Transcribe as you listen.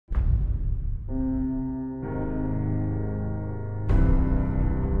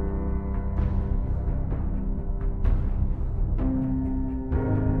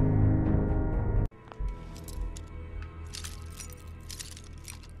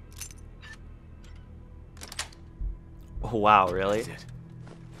Oh wow, really?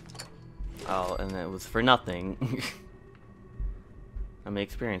 Oh, and it was for nothing. I mean,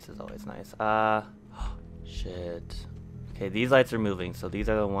 experience is always nice. Shit. Okay, these lights are moving, so these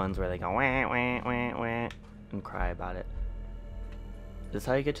are the ones where they go wah, wah, wah, wah, and cry about it. Is this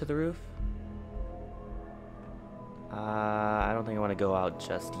how you get to the roof? I don't think I want to go out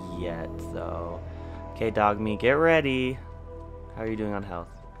just yet, though. Okay, dog meat, get ready. How are you doing on health?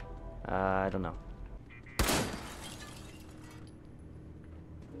 I don't know.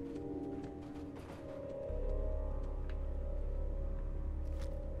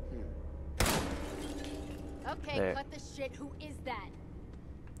 Okay, there. cut the shit. Who is that?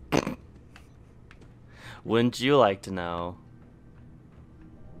 Wouldn't you like to know?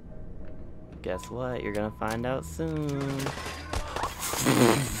 Guess what? You're gonna find out soon.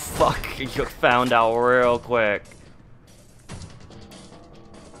 Fuck, you found out real quick.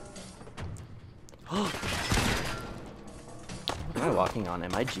 What am I walking on?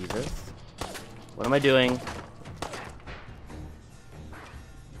 Am I Jesus? What am I doing? It's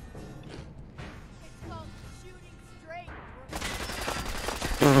called shooting straight.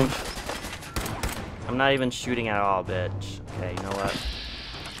 I'm not even shooting at all, bitch. Okay, you know what?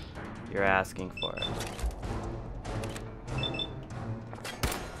 You're asking for it.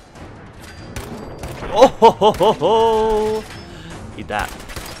 Oh ho ho ho ho! Eat that.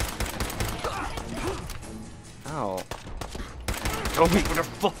 Ow. Tell me where the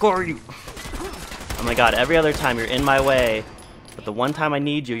fuck are you? Oh my god, every other time you're in my way, but the one time I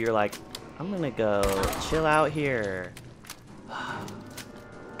need you, you're like, I'm gonna go chill out here.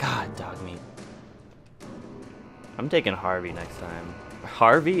 God, dog meat. I'm taking Harvey next time.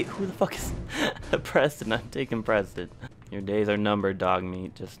 Harvey? Who the fuck is Preston? I'm taking Preston. Your days are numbered, dog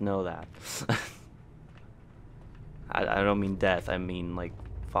meat. Just know that. I don't mean death. I mean, like,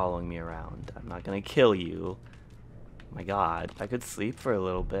 following me around. I'm not gonna kill you. Oh my god. I could sleep for a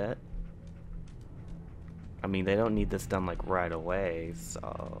little bit. I mean, they don't need this done, like, right away,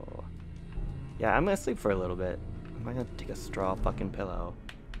 so... Yeah, I'm gonna sleep for a little bit. I'm not gonna take a straw fucking pillow.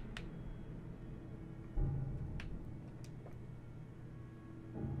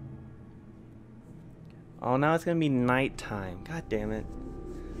 Oh, now it's gonna be nighttime. God damn it.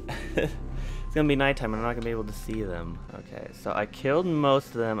 It's gonna be nighttime and I'm not gonna be able to see them. Okay, so I killed most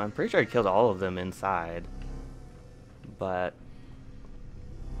of them. I'm pretty sure I killed all of them inside. But...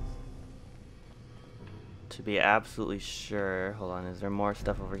 to be absolutely sure... Hold on, is there more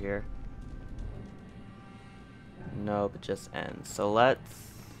stuff over here? Nope, it just ends. So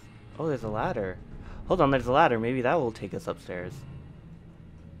let's... Oh, there's a ladder. Hold on, there's a ladder. Maybe that will take us upstairs.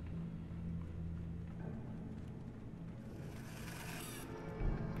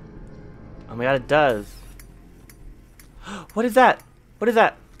 Oh my god, it does. What is that? What is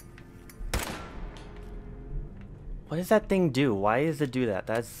that? What does that thing do? Why does it do that?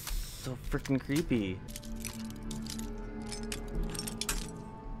 That's so freaking creepy.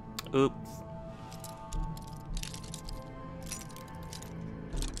 Oops.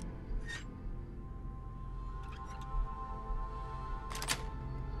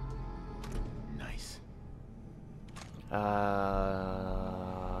 Nice.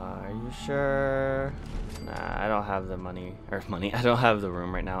 Are you sure? Nah, I don't have the money. Or money. I don't have the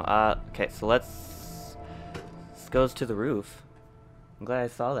room right now. Okay, so let's... This goes to the roof. I'm glad I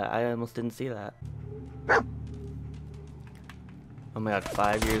saw that. I almost didn't see that. Oh my god,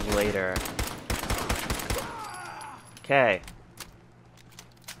 5 years later. Okay.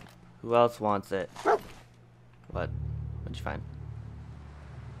 Who else wants it? What? What'd you find?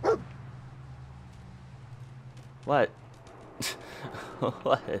 What?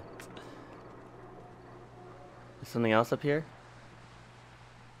 What? Is something else up here?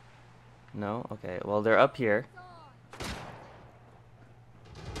 No? Okay, well they're up here.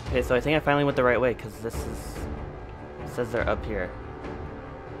 Okay, so I think I finally went the right way, because this is... It says they're up here.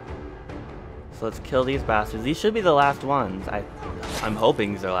 So let's kill these bastards. These should be the last ones. I'm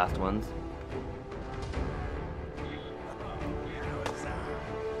hoping these are the last ones.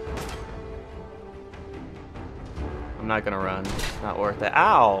 I'm not gonna run. It's not worth it.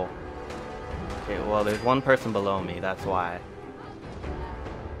 Ow! Okay, well there's one person below me, that's why.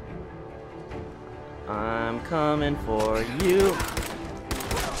 I'm coming for you.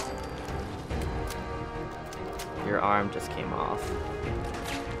 Your arm just came off.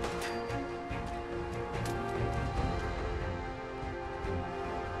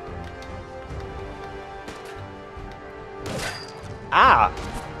 Ah!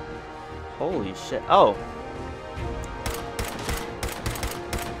 Holy shit. Oh!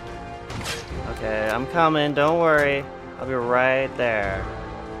 Okay, I'm coming, don't worry. I'll be right there.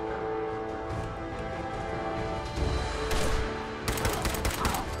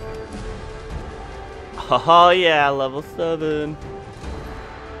 Oh yeah, level 7.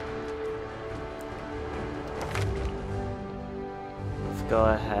 Let's go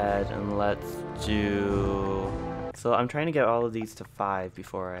ahead and let's do. So I'm trying to get all of these to 5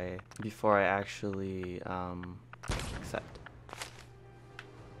 before I actually accept.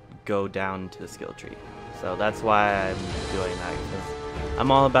 Go down to the skill tree. So that's why I'm doing that, because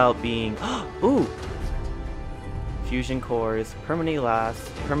I'm all about being. Ooh. Fusion cores permanently last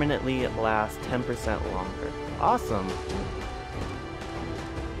 10% longer. Awesome.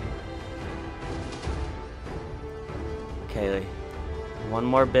 Okay, one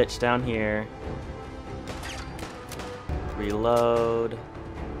more bitch down here. Reload.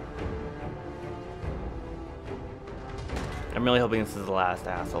 I'm really hoping this is the last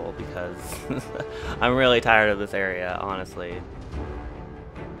asshole because I'm really tired of this area, honestly.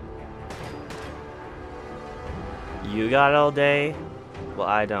 You got all day? Well,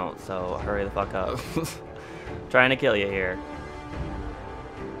 I don't, so hurry the fuck up. Trying to kill you here.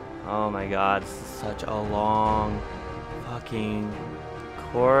 Oh my god, this is such a long fucking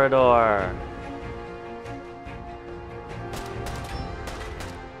corridor.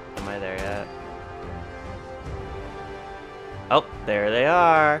 Am I there yet? Oh, there they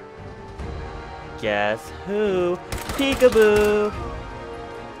are. Guess who? Peekaboo!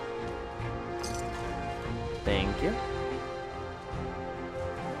 Thank you.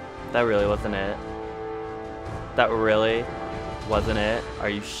 That really wasn't it. That really wasn't it. Are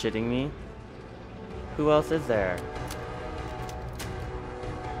you shitting me? Who else is there?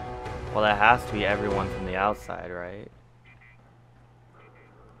 Well, that has to be everyone from the outside, right?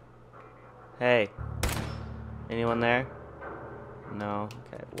 Hey. Anyone there? No?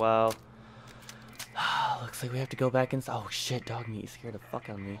 Okay, well. Looks like we have to go back inside. Oh shit, dog meat scared the fuck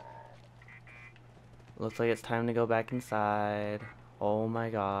out of me. Looks like it's time to go back inside. Oh my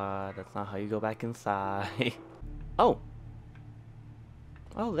god, that's not how you go back inside. Oh!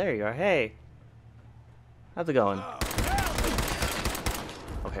 Oh, there you are. Hey! How's it going?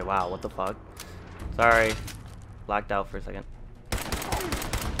 Okay, wow, what the fuck? Sorry. Blacked out for a second.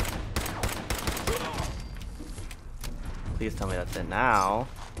 Please tell me that's it now.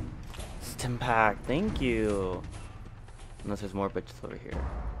 Stim pack, thank you. Unless there's more bitches over here.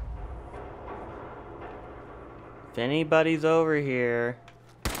 If anybody's over here.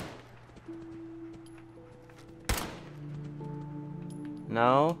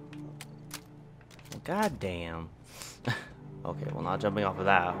 No? God damn. Okay, well, not jumping off of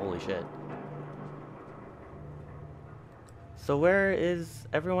that. Holy shit. So where is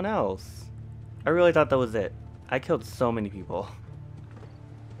everyone else? I really thought that was it. I killed so many people.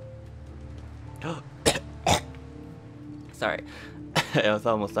 Sorry. I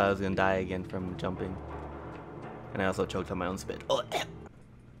almost thought I was gonna die again from jumping. And I also choked on my own spit. Oh.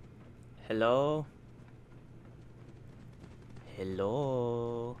 Hello?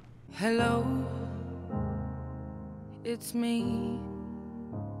 Hello? Hello, it's me.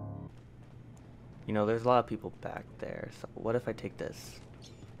 You know, there's a lot of people back there, so what if I take this?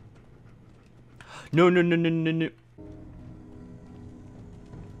 No, no, no, no, no, no.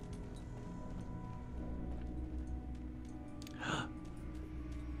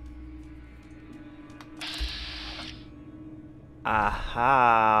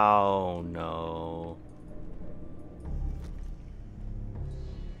 How? No.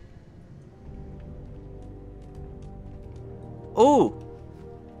 Ooh!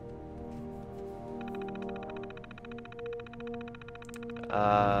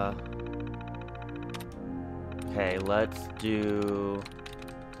 Okay, let's do...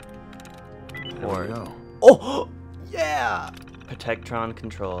 There we go. Oh! Yeah! Protectron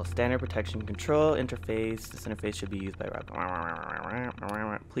control. Standard protection control interface. This interface should be used by...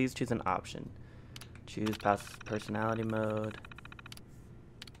 Please choose an option. Choose personality mode.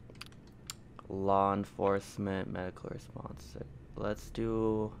 Law enforcement, medical response. Let's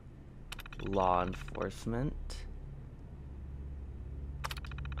do law enforcement.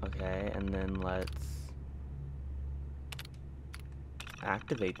 Okay, and then let's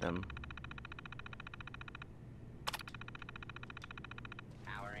activate them.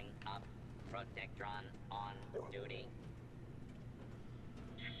 Powering up. Protectron on duty.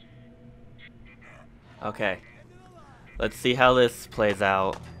 Okay. Let's see how this plays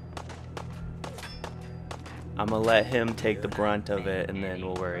out. I'm gonna let him take the brunt of it, and then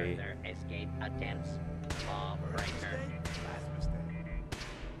we'll worry. Escape attempts. Law breaker.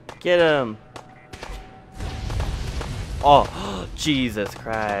 Get him! Oh, Jesus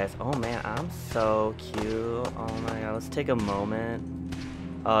Christ. Oh man, I'm so cute. Oh my god, let's take a moment.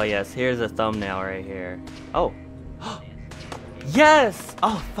 Oh yes, here's a thumbnail right here. Oh. Yes!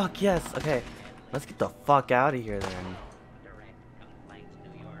 Oh fuck yes, okay. Let's get the fuck out of here then. Direct complaints to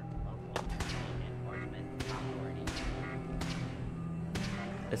your local enforcement authority.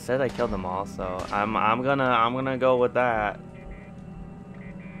 It said I killed them all, so I'm gonna go with that.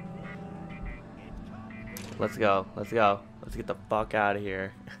 Let's go. Let's go. Let's get the fuck out of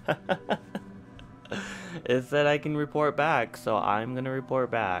here. It said I can report back, so I'm gonna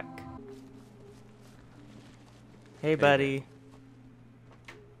report back. Hey, buddy.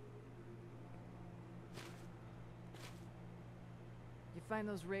 You find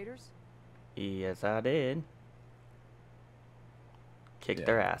those raiders? Yes, I did. Kick Yeah,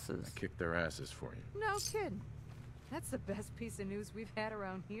 their asses. I kicked their asses for you. No kidding. That's the best piece of news we've had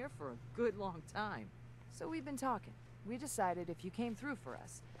around here for a good long time. So we've been talking. We decided if you came through for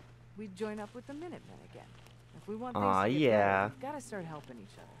us, we'd join up with the Minutemen again. If we want things Aw, to get yeah. better, we've got to start helping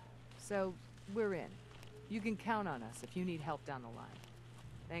each other. So we're in. You can count on us if you need help down the line.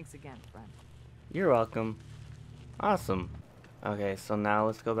 Thanks again, friend. You're welcome. Awesome. Okay, so now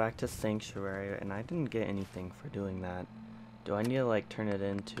let's go back to Sanctuary, and I didn't get anything for doing that. Do I need to, like, turn it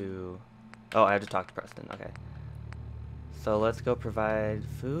into... Oh, I have to talk to Preston. Okay. So let's go provide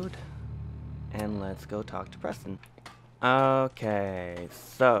food, and let's go talk to Preston. Okay,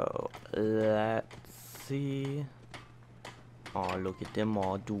 so let's see. Oh, look at them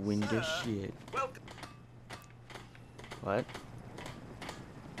all doing this shit. What?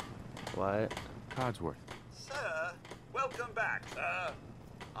 What? Codsworth. Sir, welcome back, sir.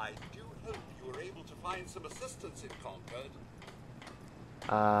 I do hope you were able to find some assistance in Concord.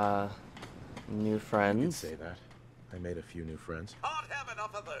 New You could friends? say that. I made a few new friends. Can't have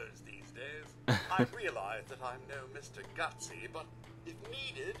enough of those these days. I realize that I'm no Mr. Gutsy, but if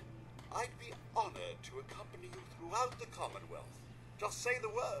needed, I'd be honored to accompany you throughout the Commonwealth. Just say the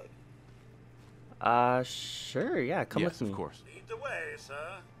word. Sure, yeah, come yes, with me. of course. Lead the way,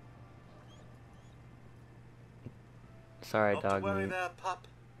 sir. Sorry, Not to dog worry meat. there, pup.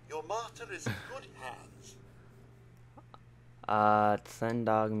 Your martyr is in good hands. Send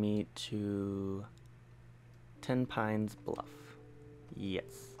dog meat to 10 Pines Bluff.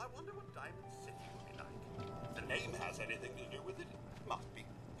 Yes. I wonder what Diamond City will be like. If the name has anything to do with it, it must be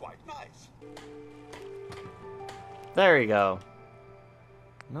quite nice. There we go.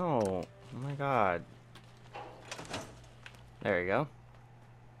 No. Oh my god. There we go.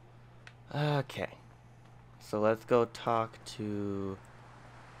 Okay. So let's go talk to...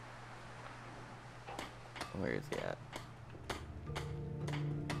 Where is he at?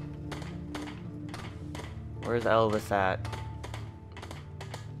 Where's Elvis at?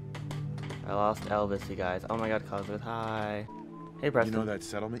 I lost Elvis, you guys. Oh my god, Cosworth, hi. Hey, Preston. You know that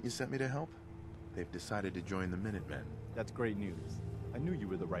settlement you sent me to help? They've decided to join the Minutemen. That's great news. I knew you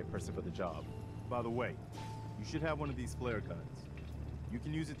were the right person for the job. By the way, you should have one of these flare guns. You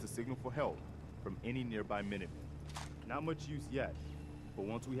can use it to signal for help from any nearby Minutemen. Not much use yet, but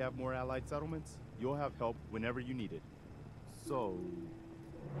once we have more allied settlements, you'll have help whenever you need it. So,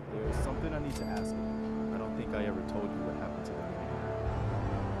 there's something I need to ask you. I don't think I ever told you what happened to the Minutemen.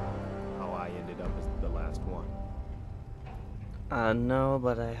 How I ended up as the last one. No,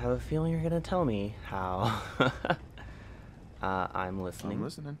 but I have a feeling you're gonna tell me how. I'm listening. I'm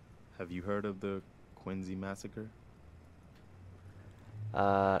listening. Have you heard of the Quincy massacre?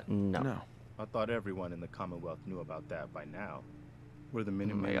 No. No. I thought everyone in the Commonwealth knew about that by now. Where the Oh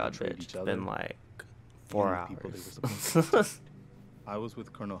Minutemen my god, betrayed bitch. each It's other. been like 4 and the people they were hours. supposed to I was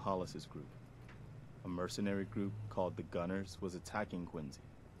with Colonel Hollis's group. A mercenary group called the Gunners was attacking Quincy.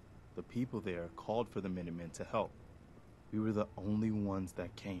 The people there called for the Minutemen to help. We were the only ones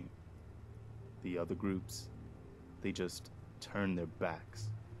that came. The other groups, they just turned their backs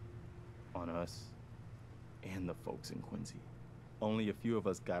on us and the folks in Quincy. Only a few of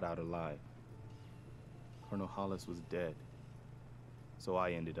us got out alive. Colonel Hollis was dead, so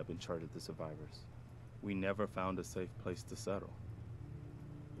I ended up in charge of the survivors. We never found a safe place to settle.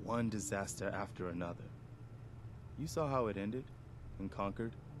 One disaster after another. You saw how it ended in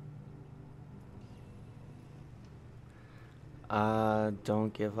Concord?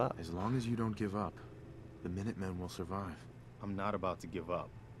 Don't give up. As long as you don't give up, the Minutemen will survive. I'm not about to give up,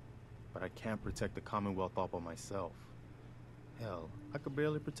 but I can't protect the Commonwealth all by myself. Hell, I could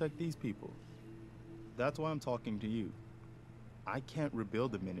barely protect these people. That's why I'm talking to you. I can't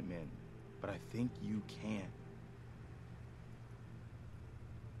rebuild the Minutemen, but I think you can.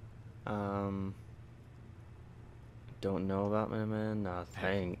 Don't know about Minutemen? No,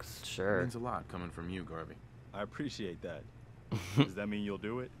 thanks. It Sure. means a lot coming from you, Garvey. I appreciate that. Does that mean you'll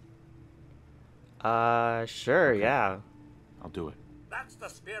do it? Sure, Okay. yeah. I'll do it. That's the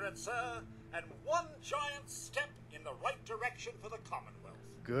spirit, sir, and one giant step in the right direction for the Commonwealth.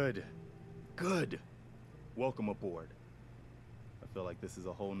 Good. Good. Welcome aboard. I feel like this is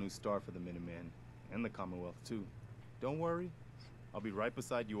a whole new start for the Minutemen and the Commonwealth too. Don't worry, I'll be right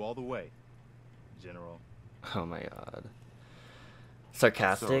beside you all the way, General. Oh my god. So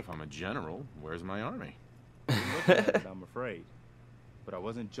Sarcastic. if I'm a general, where's my army? You're looking at it, I'm afraid. But I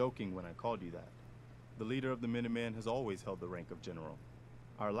wasn't joking when I called you that. The leader of the Minutemen has always held the rank of general.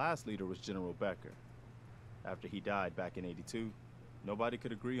 Our last leader was General Becker. After he died back in '82, nobody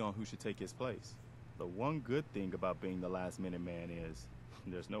could agree on who should take his place. The one good thing about being the last Minuteman is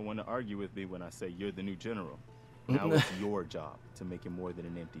there's no one to argue with me when I say you're the new general. Now it's your job to make it more than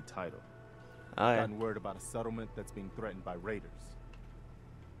an empty title. Oh, yeah. Gotten word about a settlement that's being threatened by raiders.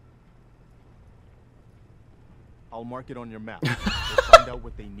 I'll mark it on your map. We'll find out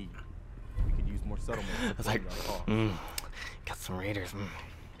what they need. We could use more settlements. I was like, got some raiders.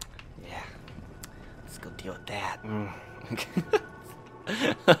 Yeah, let's go deal with that.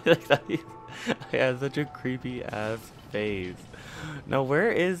 He has such a creepy ass face. Now,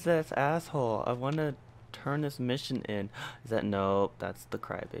 where is this asshole? I want to turn this mission in. Is that nope? That's the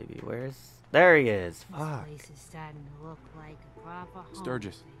crybaby. Where's there? He is. Fuck. This place is starting to look like a proper home.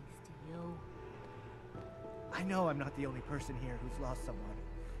 Sturgis. Thanks to you. I know I'm not the only person here who's lost someone.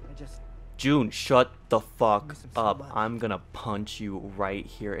 I just... June, shut the fuck miss him so up. much. I'm gonna punch you right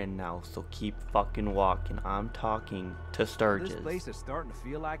here and now, so keep fucking walking. I'm talking to Sturgis. This place is starting to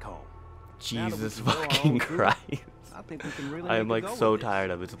feel like home. Jesus Now that we can grow our fucking own food, Christ. I think we can really I am make a like go so with this.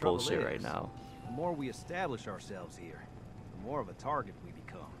 tired of its Trouble bullshit right is, now. The more we establish ourselves here, the more of a target we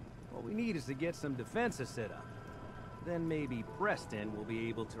become. What we need is to get some defenses set up. Then maybe Preston will be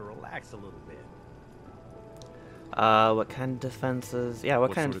able to relax a little bit. What kind of defenses? Yeah,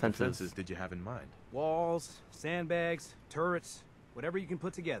 what kind of sort of defenses? defenses did you have in mind? Walls, sandbags, turrets, whatever you can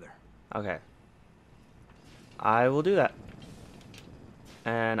put together. Okay. I will do that.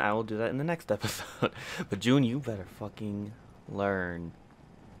 And I will do that in the next episode. But June, you better fucking learn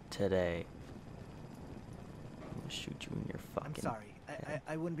today. I'm gonna shoot you in your fucking... I'm sorry.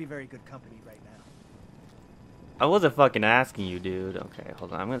 I wouldn't be very good company right now. I wasn't fucking asking you, dude. Okay,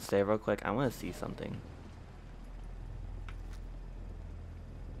 hold on. I'm gonna save real quick. I want to see something.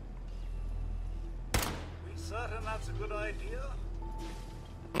 We certain that's a good idea?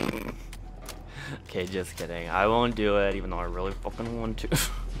 Okay, just kidding. I won't do it, even though I really fucking want to.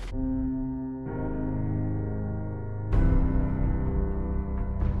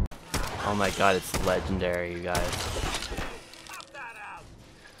 Oh my god, it's legendary, you guys.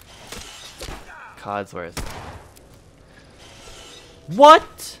 Codsworth.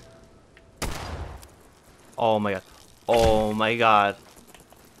 What? Oh my god. Oh my god.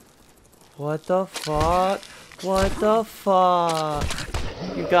 What the fuck? What the fuck?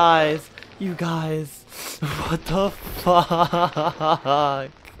 You guys. You guys. What the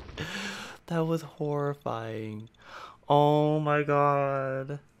fuck? That was horrifying. Oh my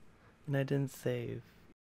god. And I didn't save.